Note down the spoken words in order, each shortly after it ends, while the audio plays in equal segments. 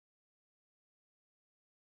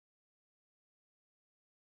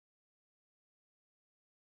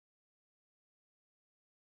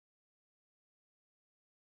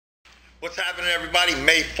What's happening, everybody?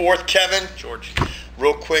 May 4th, Kevin. George.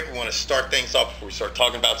 Real quick, we want to start things off before we start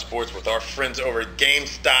talking about sports with our friends over at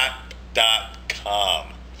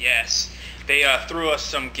GameStop.com. Yes. They threw us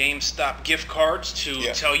some GameStop gift cards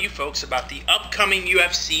to tell you folks about the upcoming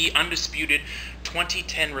UFC Undisputed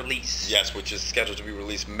 2010 release. Yes, which is scheduled to be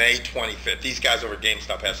released May 25th. These guys over at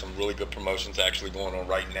GameStop have some really good promotions actually going on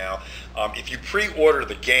right now. If you pre-order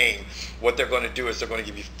the game, what they're going to do is they're going to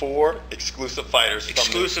give you 4 exclusive fighters.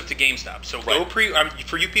 Exclusive to GameStop. So go for you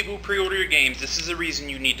people who pre-order your games, this is the reason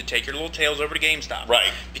you need to take your little tails over to GameStop.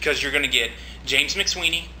 Right. Because you're going to get James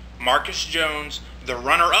McSweeney, Marcus Jones, the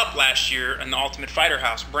runner-up last year in the Ultimate Fighter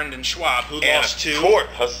House, Brendan Schwab, who lost to... And of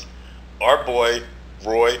course, our boy,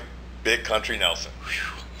 Roy Big Country Nelson.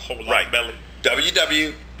 Hold on, belly.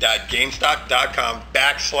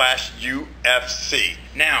 www.gamestop.com/UFC.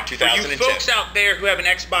 Now, for you folks out there who have an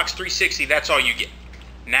Xbox 360, that's all you get.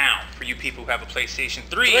 Now, for you people who have a PlayStation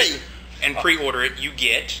 3 and pre-order it, you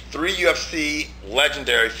get 3 UFC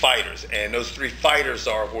legendary fighters. And those 3 fighters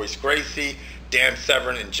are Royce Gracie, Dan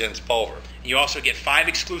Severn, and Jens Pulver. You also get 5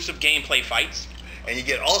 exclusive gameplay fights. And you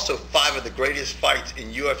get also 5 of the greatest fights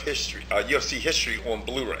in UFC history on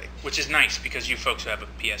Blu-ray. Which is nice because you folks who have a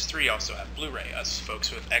PS3 also have Blu-ray. Us folks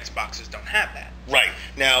who have Xboxes don't have that. Right.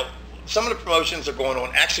 Now, some of the promotions are going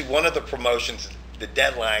on. Actually, one of the promotions, the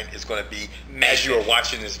deadline is going to be, as you are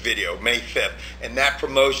watching this video, May 5th. And that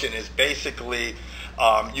promotion is basically,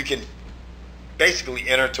 you can basically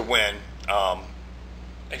enter to win a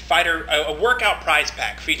workout prize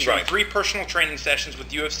pack featuring 3 personal training sessions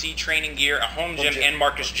with UFC training gear, a home gym, and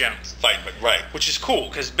Marcus Jones. Which is cool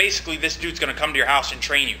because basically this dude's going to come to your house and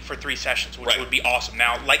train you for 3 sessions, which would be awesome.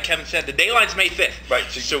 Now, like Kevin said, the deadline's May 5th. Right.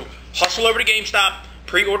 So hustle over to GameStop,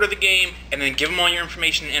 pre-order the game, and then give them all your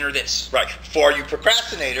information and enter this. Right. For you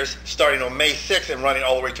procrastinators, starting on May 6th and running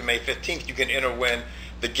all the way to May 15th, you can enter win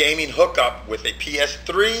the gaming hookup with a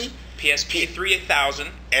PS3, PSP 3000,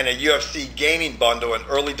 and a UFC gaming bundle, an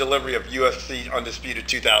early delivery of UFC Undisputed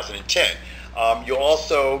 2010. You'll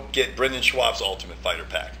also get Brendan Schwab's Ultimate Fighter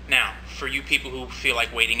pack. Now, for you people who feel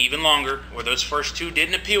like waiting even longer, or those first 2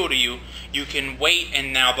 didn't appeal to you, you can wait,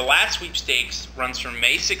 and now the last sweepstakes runs from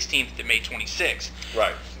May 16th to May 26th.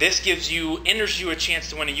 Right. This enters you a chance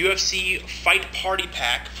to win a UFC Fight Party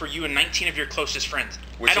pack for you and 19 of your closest friends.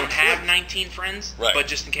 I don't have 19 friends, but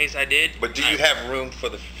just in case I did. But do you have room for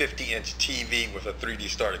the 50-inch TV with a 3D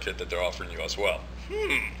starter kit that they're offering you as well?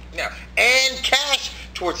 Yeah, and cash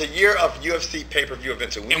towards a year of UFC pay-per-view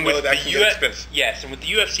events, and we know that can get expensive. Yes, and with the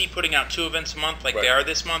UFC putting out 2 events a month like they are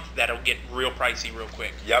this month, that'll get real pricey real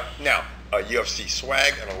quick. Yep. Now, a UFC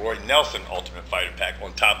swag and a Roy Nelson Ultimate Fighter pack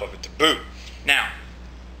on top of it to boot. Now,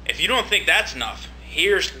 if you don't think that's enough,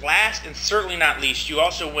 here's last and certainly not least, you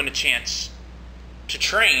also win a chance to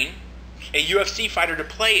train a UFC fighter to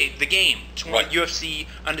play the game, UFC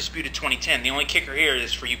Undisputed 2010. The only kicker here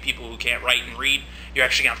is for you people who can't write and read, you're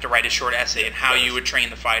actually going to have to write a short essay on how you would train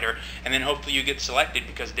the fighter, and then hopefully you get selected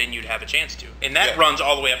because then you'd have a chance to. And that runs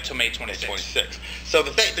all the way up to May 26th. So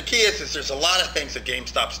the key is there's a lot of things that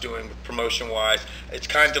GameStop's doing with promotion-wise. It's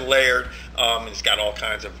kind of layered. It's got all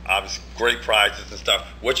kinds of obviously great prizes and stuff.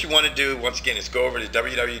 What you want to do, once again, is go over to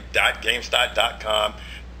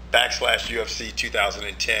www.gamestop.com/UFC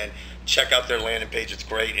 2010. Check out their landing page. It's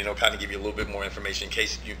great, and it'll kind of give you a little bit more information in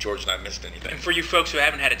case you, George, and I missed anything. And for you folks who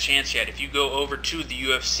haven't had a chance yet, if you go over to the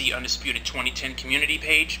UFC Undisputed 2010 community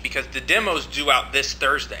page, because the demo's due out this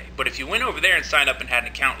Thursday, but if you went over there and signed up and had an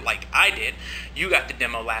account like I did, you got the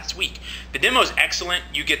demo last week. The demo's excellent.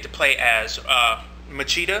 You get to play as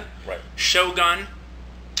Machida, Shogun,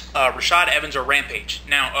 Rashad Evans, or Rampage.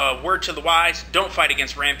 Now, word to the wise, don't fight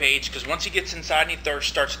against Rampage, because once he gets inside and he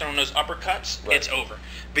starts throwing those uppercuts, it's over.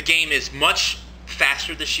 The game is much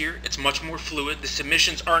faster this year. It's much more fluid. The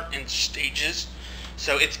submissions aren't in stages.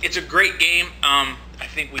 So it's a great game. I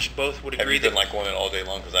think we both would agree. Have you been like on it all day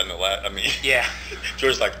long? Because I know that. I mean,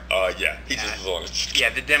 George's like, he just was on it. Yeah,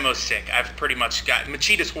 the demo's sick. I've pretty much got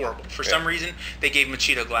Machida's horrible. For some reason, they gave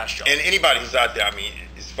Machida a glass jaw. And anybody who's out there, I mean,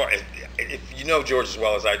 as far as if you know George as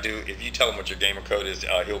well as I do, if you tell him what your gamer code is,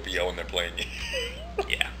 he'll be yelling they're playing you.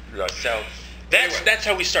 Right. So that's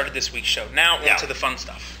how we started this week's show. Now on to the fun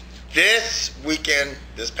stuff. This weekend,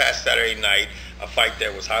 this past Saturday night, a fight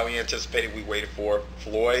that was highly anticipated. We waited for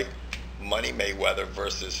Floyd Mayweather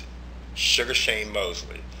versus Sugar Shane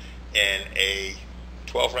Mosley in a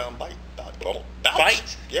 12-round bout.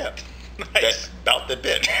 Yeah. Nice. Bout the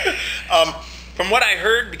bit. From what I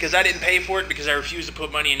heard, because I didn't pay for it because I refused to put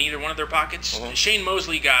money in either one of their pockets, Shane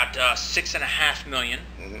Mosley got $6.5 million.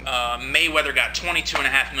 Mayweather got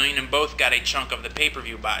 $22.5 million, and both got a chunk of the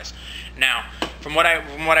pay-per-view buys. Now, from what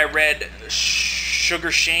I read,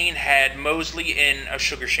 Sugar Shane had Mosley in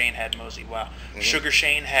Sugar Shane had Mosley. Wow. Sugar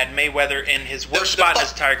Shane had Mayweather in his worst spot in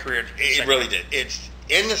his entire career. It really did. It's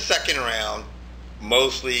in the second round.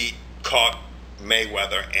 Mosley caught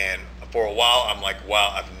Mayweather, and for a while I'm like,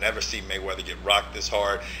 wow, I've never seen Mayweather get rocked this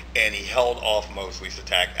hard, and he held off Mosley's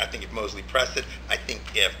attack. I think if Mosley pressed it, I think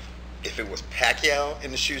if it was Pacquiao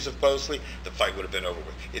in the shoes of Mosley, the fight would have been over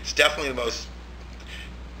with. It's definitely the most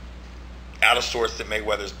out of sorts that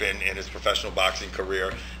Mayweather's been in his professional boxing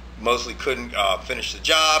career. Mosley couldn't finish the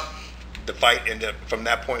job. The fight ended up, from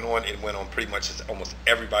that point on, it went on pretty much as almost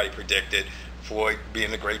everybody predicted. Floyd,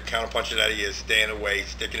 being the great counterpuncher that he is, staying away,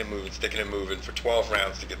 sticking and moving for 12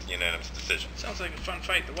 rounds to get the unanimous decision. Sounds like a fun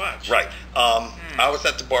fight to watch. Right. I was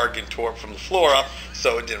at the bar getting tore up from the floor up,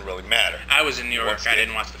 so it didn't really matter. I was in New York. I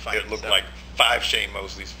didn't watch the fight. It looked like 5 Shane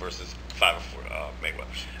Mosleys versus 5 or 4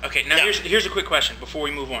 Mayweathers. Okay, now here's a quick question before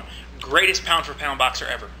we move on. Greatest pound-for-pound boxer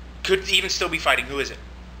ever. Could even still be fighting. Who is it?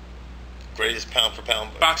 Greatest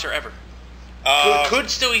pound-for-pound boxer ever. Could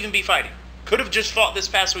still even be fighting. Could have just fought this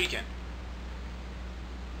past weekend.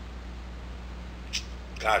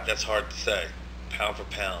 God, that's hard to say. Pound for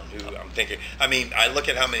pound. Who I'm thinking. I mean, I look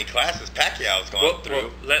at how many classes Pacquiao's gone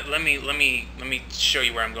through. Well, let me show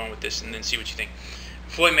you where I'm going with this, and then see what you think.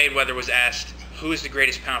 Floyd Mayweather was asked, who is the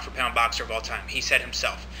greatest pound for pound boxer of all time? He said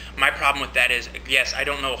himself. My problem with that is, yes, I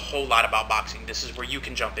don't know a whole lot about boxing. This is where you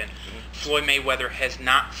can jump in. Floyd Mayweather has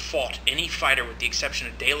not fought any fighter with the exception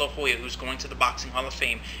of De La Hoya, who's going to the Boxing Hall of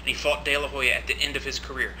Fame, and he fought De La Hoya at the end of his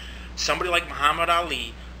career. Somebody like Muhammad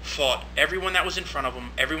Ali fought everyone that was in front of him,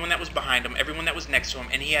 everyone that was behind him, everyone that was next to him,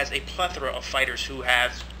 and he has a plethora of fighters who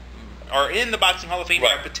are in the Boxing Hall of Fame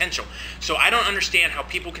and have potential. So I don't understand how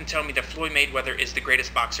people can tell me that Floyd Mayweather is the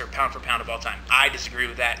greatest boxer pound for pound of all time. I disagree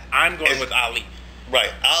with that. I'm going with Ali.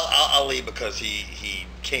 Right. Ali, because he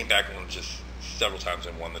came back on just several times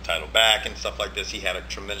and won the title back and stuff like this. He had a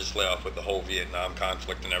tremendous layoff with the whole Vietnam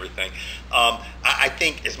conflict and everything. I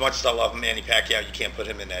think as much as I love Manny Pacquiao, you can't put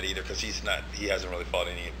him in that either because he hasn't really fought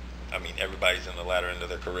any. I mean, everybody's in the latter end of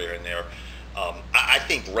their career in there. I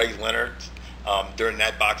think Ray Leonard, during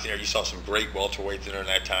that boxing era, you saw some great welterweights during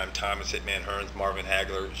that time. Thomas Hitman Hearns, Marvin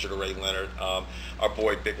Hagler, Sugar Ray Leonard. Our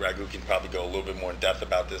boy Big Ragu can probably go a little bit more in depth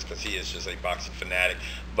about this because he is just a boxing fanatic.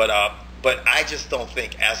 But I just don't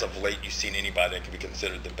think, as of late, you've seen anybody that can be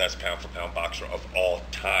considered the best pound-for-pound boxer of all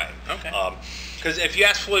time. Okay. Because if you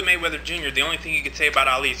ask Floyd Mayweather Jr., the only thing you could say about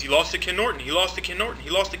Ali is he lost to Ken Norton, he lost to Ken Norton,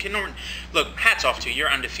 he lost to Ken Norton. Look, hats off to you.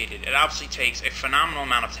 You're undefeated. It obviously takes a phenomenal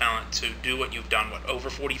amount of talent to do what you've done. What,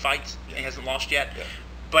 over 40 fights? Yeah. He hasn't lost yet? Yeah.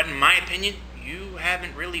 But in my opinion, you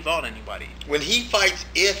haven't really fought anybody. When he fights,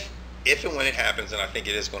 if and when it happens, and I think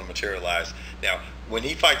it is going to materialize. Now, when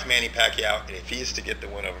he fights Manny Pacquiao, and if he is to get the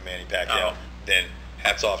win over Manny Pacquiao, then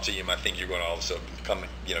hats off to him. I think you're going to all of a sudden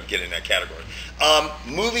get in that category.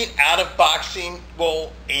 Moving out of boxing,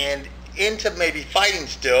 and into maybe fighting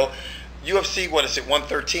still, UFC, what is it,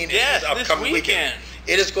 113? Yes, this upcoming weekend.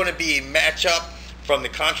 It is going to be a matchup from the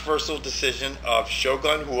controversial decision of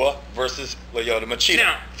Shogun Rua versus Lyoto Machida.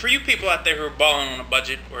 Now, for you people out there who are balling on a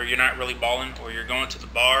budget, or you're not really balling, or you're going to the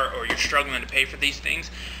bar, or you're struggling to pay for these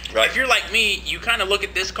things, if you're like me, you kind of look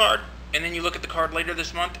at this card, and then you look at the card later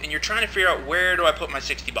this month, and you're trying to figure out, where do I put my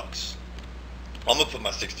 $60? I'm going to put my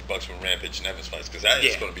 $60 for Rampage and Evans fights, because that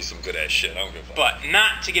is going to be some good-ass shit. I don't give a fuck. But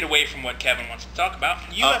not to get away from what Kevin wants to talk about.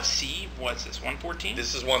 UFC, what's this, 114?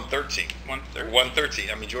 This is 113. 113.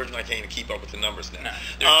 I mean, George and I can't even keep up with the numbers now.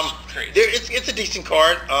 No, crazy. It's a decent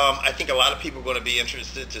card. I think a lot of people are going to be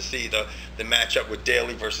interested to see the matchup with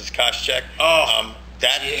Daly versus Koscheck.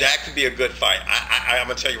 That could be a good fight. I'm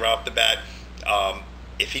going to tell you right off the bat,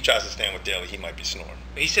 if he tries to stand with Daly, he might be snoring.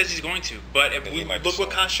 He says he's going to, but look what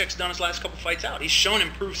Koscheck's done his last couple fights out. He's shown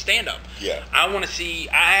improved stand-up. Yeah. I want to see.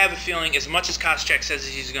 I have a feeling, as much as Koscheck says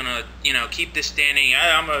he's gonna, keep this standing,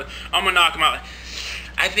 I'm gonna knock him out.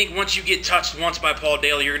 I think once you get touched once by Paul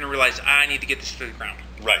Daly, you're gonna realize I need to get this to the ground.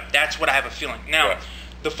 Right. That's what I have a feeling. Now,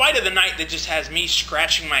 the fight of the night that just has me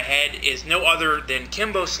scratching my head is no other than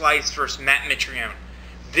Kimbo Slice versus Matt Mitrione.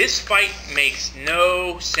 This fight makes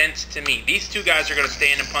no sense to me. These two guys are gonna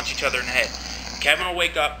stand and punch each other in the head. Kevin will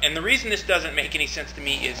wake up, and the reason this doesn't make any sense to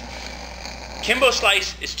me is Kimbo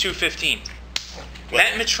Slice is 215.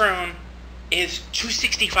 Matt Mitrione is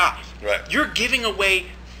 265. Right. You're giving away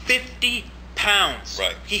 50 pounds.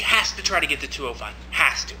 Right. He has to try to get to 205.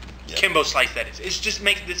 Has to. Yep. Kimbo Slice, that is.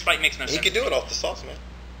 This fight makes no sense. He could do it off the sauce, man.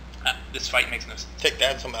 This fight makes no sense. Take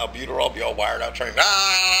that and some albuterol, be all wired out, training.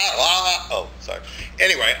 Oh, sorry.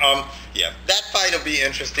 Anyway, that fight will be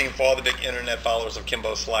interesting for all the big internet followers of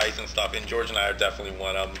Kimbo Slice and stuff. And George and I are definitely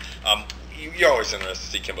one of them. you're always interested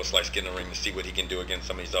to see Kimbo Slice get in the ring to see what he can do against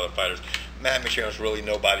some of these other fighters. Matt McSharon's really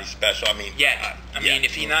nobody special. I mean, I mean,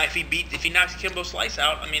 if he knocks Kimbo Slice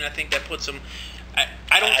out, I mean, I think that puts him.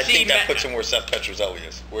 I think that puts him where Seth Petrozelli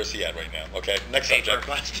is. Where's he at right now? Okay, next subject.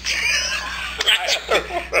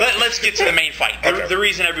 Let's get to the main fight. Okay. The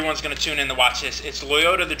reason everyone's going to tune in to watch this, it's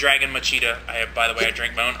Lyoto the Dragon Machida. By the way, I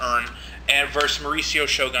drank my own urn. And versus Mauricio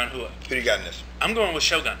Shogun Hua. Who do you got in this? I'm going with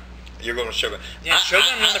Shogun. You're going with Shogun. Yeah,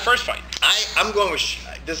 Shogun won the first fight. I'm going with.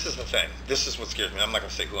 This is the thing. This is what scares me. I'm not going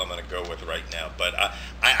to say who I'm going to go with right now, but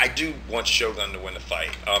I do want Shogun to win the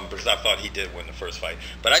fight because I thought he did win the first fight.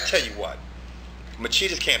 But I tell you what,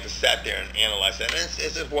 Machida's camp has sat there and analyzed that, and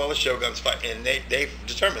it's as well as Shogun's fight, and they've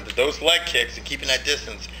determined that those leg kicks and keeping that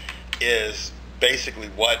distance is basically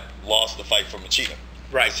what lost the fight for Machida.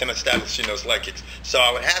 Right, it's him establishing those leg kicks. So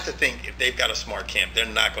I would have to think if they've got a smart camp, they're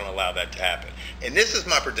not going to allow that to happen. And this is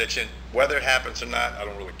my prediction. Whether it happens or not, I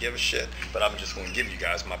don't really give a shit. But I'm just going to give you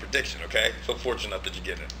guys my prediction, okay? So fortunate enough that you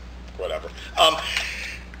get it. Whatever.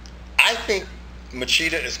 I think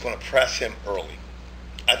Machida is going to press him early.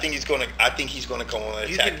 I think he's going to go on an attack.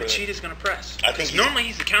 You think Machida's going to press? I think normally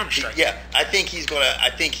he's the counter striker. Yeah, I think he's going to. I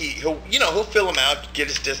think he'll fill him out, get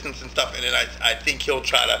his distance and stuff, and then I think he'll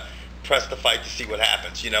try to press the fight to see what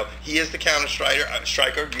happens. He is the counter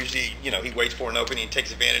striker. Usually, he waits for an opening and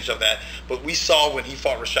takes advantage of that. But we saw when he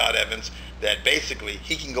fought Rashad Evans that basically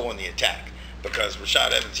he can go on the attack because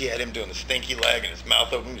Rashad Evans, he had him doing the stinky leg and his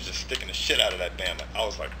mouth open. He was just sticking the shit out of that Bama. I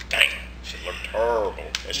was like, damn, shit looked terrible,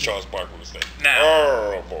 as Charles Barkley was saying.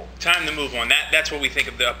 Terrible. Time to move on. That's what we think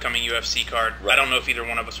of the upcoming UFC card. Right. I don't know if either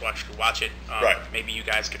one of us watch it. Right. Maybe you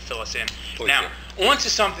guys could fill us in. Please now, on to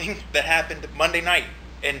something that happened Monday night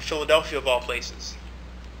in Philadelphia, of all places.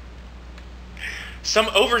 Some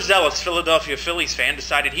overzealous Philadelphia Phillies fan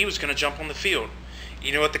decided he was going to jump on the field.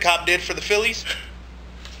 You know what the cop did for the Phillies?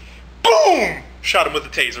 Boom! Shot him with a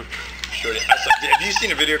taser. Sure. Have you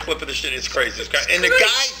seen a video clip of this shit? It's crazy. And the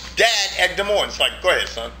guy's dad egged him on. It's like, go ahead,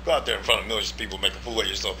 son. Go out there in front of millions of people, make a fool of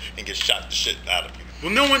yourself, and get shot the shit out of you.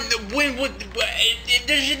 Well, no one.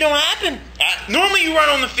 This shit don't happen. Normally, you run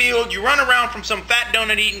on the field, you run around from some fat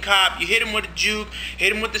donut eating cop, you hit him with a juke,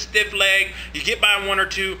 hit him with the stiff leg, you get by one or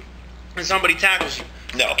two, and somebody tackles you.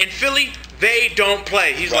 No. In Philly, they don't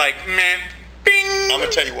play. He's like, man, bing. I'm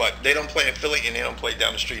gonna tell you what. They don't play in Philly, and they don't play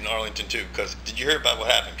down the street in Arlington too. Because did you hear about what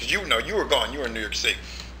happened? Because you were gone. You were in New York City.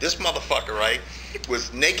 This motherfucker, right,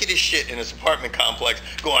 was naked as shit in his apartment complex,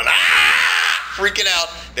 going freaking out.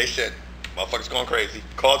 They said, motherfucker's going crazy.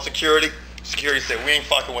 Called security. Security said, we ain't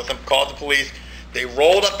fucking with him. Called the police. They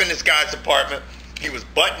rolled up in this guy's apartment. He was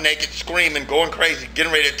butt naked, screaming, going crazy,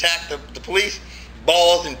 getting ready to attack the police.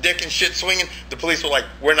 Balls and dick and shit swinging. The police were like,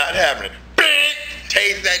 we're not having it. Bang!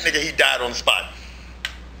 Tased that nigga. He died on the spot.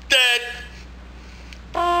 Dead.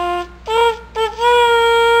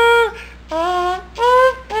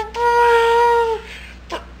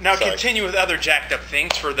 Now continue with other jacked up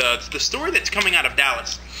things for the story that's coming out of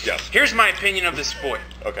Dallas. Yes. Here's my opinion of this boy.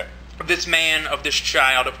 Okay. Of this man, of this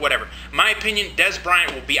child, of whatever. My opinion, Des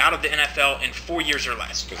Bryant will be out of the NFL in 4 years or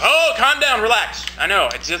less. Oh, calm down, relax. I know,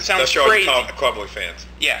 it just sounds crazy. That's your Cowboy fans.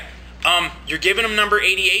 Yeah. You're giving him number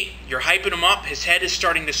 88. You're hyping him up. His head is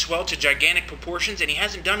starting to swell to gigantic proportions, and he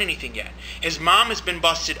hasn't done anything yet. His mom has been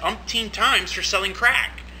busted umpteen times for selling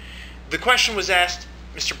crack. The question was asked,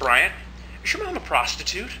 Mr. Bryant, is your mom a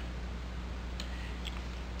prostitute?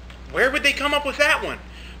 Where would they come up with that one?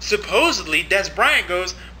 Supposedly, Des Bryant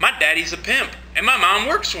goes, my daddy's a pimp, and my mom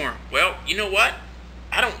works for him. Well, you know what?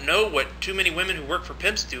 I don't know what too many women who work for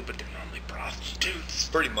pimps do, but they're normally prostitutes.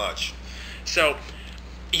 Pretty much. So,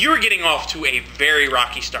 you were getting off to a very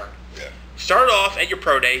rocky start. Yeah. Started off at your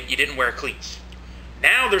pro day, you didn't wear cleats.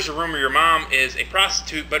 Now there's a rumor your mom is a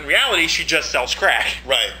prostitute, but in reality, she just sells crack.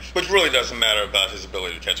 Right. Which really doesn't matter about his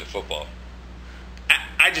ability to catch a football.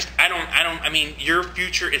 I mean, your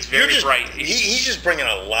future is very bright. He's just bringing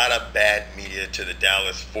a lot of bad media to the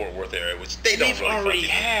Dallas-Fort Worth area, which they don't really already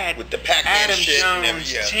had with the Pac-Man Adam shit Jones, and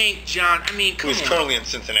everything. Tank John. I mean, come on. Who's currently in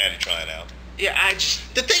Cincinnati trying out. Yeah,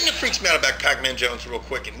 The thing that freaks me out about Pac-Man Jones real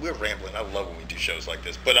quick, and we're rambling, I love when we do shows like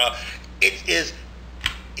this, but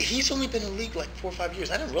he's only been in the league like 4 or 5 years.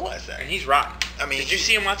 I didn't realize that. And he's rotten. I mean, did you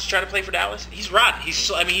see him once try to play for Dallas? He's rotten. He's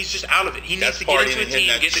just out of it. He needs to get into a team,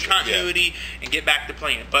 get the continuity, and get back to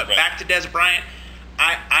playing. But back to Des Bryant,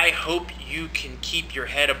 I hope you can keep your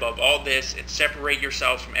head above all this and separate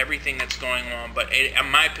yourself from everything that's going on. But in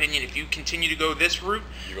my opinion, if you continue to go this route,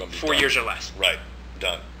 4 years or less. Right.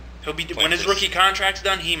 Done. He'll be when his rookie contract's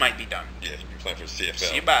done, he might be done. Yeah, he'll be playing for the CFL.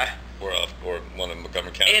 See you, bye. Or one of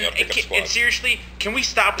Montgomery County. And seriously, can we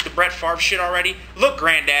stop with the Brett Favre shit already? Look,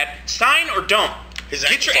 Granddad, sign or don't.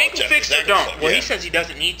 Get your ankle fixed or don't. Well, he says he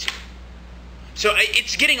doesn't need to. So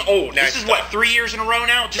it's getting old. This is what, 3 years in a row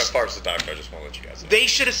now? Brett Favre's the doctor. I just want to let you guys know. They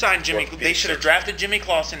should have signed Jimmy. They should have drafted Jimmy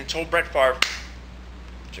Clausen and told Brett Favre.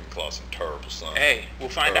 Jimmy Clausen, terrible son. Hey, we'll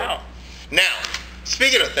find out. Now,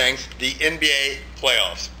 speaking of things, the NBA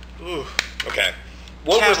playoffs. Ooh. Okay.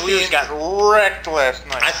 Cavaliers got wrecked last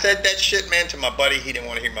night. I said that shit, man, to my buddy. He didn't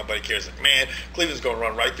want to hear my buddy cares. Like, man, Cleveland's going to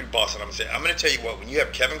run right through Boston. I'm going to tell you what, when you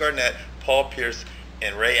have Kevin Garnett, Paul Pierce,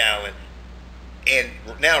 and Ray Allen, and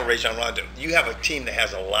now Rajon Rondo, you have a team that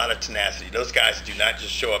has a lot of tenacity. Those guys do not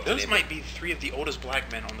just show up. Those might be three of the oldest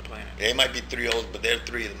black men on the planet. They might be three old, but they're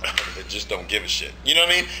three of them that just don't give a shit. You know what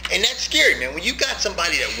I mean? And that's scary, man. When you got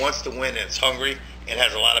somebody that wants to win and is hungry and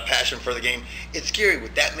has a lot of passion for the game, it's scary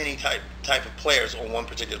with that many type of players on one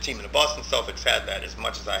particular team. And the Boston Celtics had that, as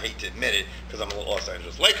much as I hate to admit it, because I'm a Los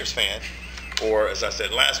Angeles Lakers fan. Or, as I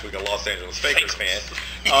said last week, a Los Angeles Lakers fan.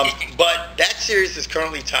 But that series is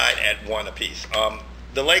currently tied at 1 apiece.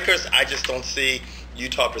 The Lakers, I just don't see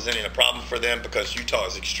Utah presenting a problem for them because Utah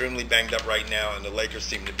is extremely banged up right now, and the Lakers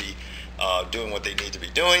seem to be doing what they need to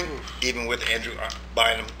be doing, even with Andrew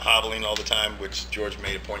Bynum hobbling all the time, which George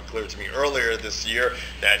made a point clear to me earlier this year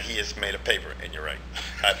that he has made a paper, and you're right.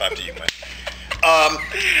 High five to you, man.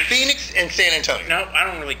 Phoenix and San Antonio. No, I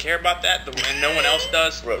don't really care about that, and no one else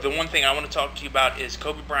does. Right. The one thing I want to talk to you about is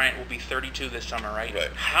Kobe Bryant will be 32 this summer, right?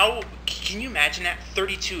 Right. How can you imagine that?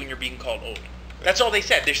 32 and you're being called old. That's all they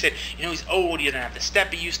said. They said, he's old. He doesn't have the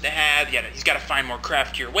step he used to have. He's got to find more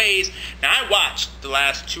craftier ways. Now, I watched the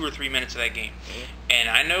last 2 or 3 minutes of that game, and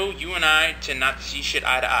I know you and I tend not to see shit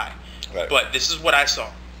eye to eye. Right. But this is what I saw.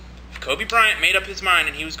 Kobe Bryant made up his mind,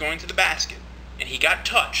 and he was going to the basket, and he got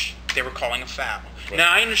touched. They were calling a foul. Right.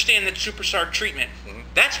 Now, I understand that superstar treatment.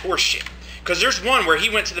 That's horseshit. Because there's one where he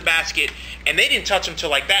went to the basket, and they didn't touch him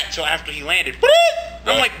till after he landed.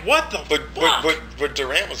 I'm like, what the fuck? But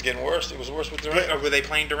Durant was getting worse. It was worse with Durant. Were they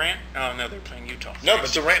playing Durant? Oh, no, they were playing Utah. No,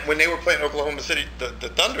 but Durant, when they were playing Oklahoma City, the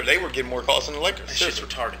Thunder, they were getting more calls than the Lakers. That shit's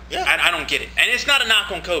retarded. Yeah. I don't get it. And it's not a knock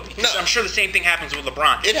on Kobe. No. I'm sure the same thing happens with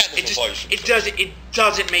LeBron. It happens with all your superstars. It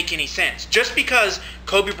doesn't make any sense. Just because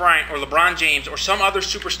Kobe Bryant or LeBron James or some other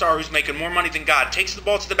superstar who's making more money than God takes the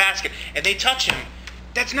ball to the basket and they touch him,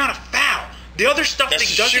 that's not a foul. The other stuff that's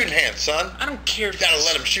that doesn't... shooting hand, son. I don't care if you gotta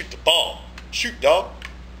let him shoot the ball. Shoot, dog.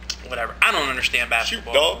 Whatever. I don't understand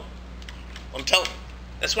basketball. Shoot, dog. I'm telling you.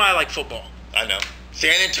 That's why I like football. I know.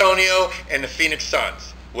 San Antonio and the Phoenix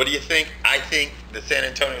Suns. What do you think? I think the San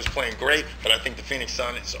Antonio is playing great, but I think the Phoenix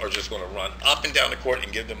Suns are just going to run up and down the court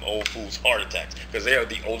and give them old fools heart attacks because they are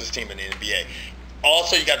the oldest team in the NBA.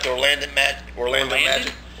 Also, you got the Orlando Magic. Well,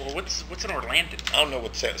 what's an Orlando? I don't know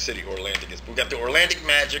what city Orlando is. But we got the Orlando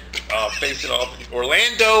Magic facing off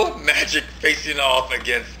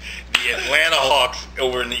against the Atlanta Hawks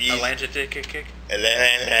over in the East. Atlanta.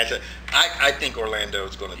 I think Orlando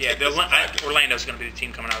is going to take this. Orlando's going to be the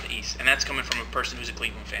team coming out of the East, and that's coming from a person who's a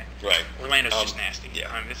Cleveland fan. Right. Orlando's just nasty.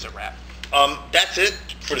 Yeah. It's a wrap. That's it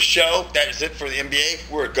for the show. That is it for the NBA.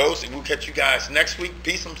 We're a ghost, and we'll catch you guys next week.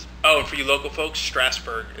 Peace. Oh, and for you local folks,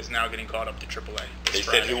 Strasburg is now getting caught up to AAA. They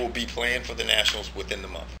said he will be playing for the Nationals within the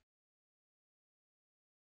month.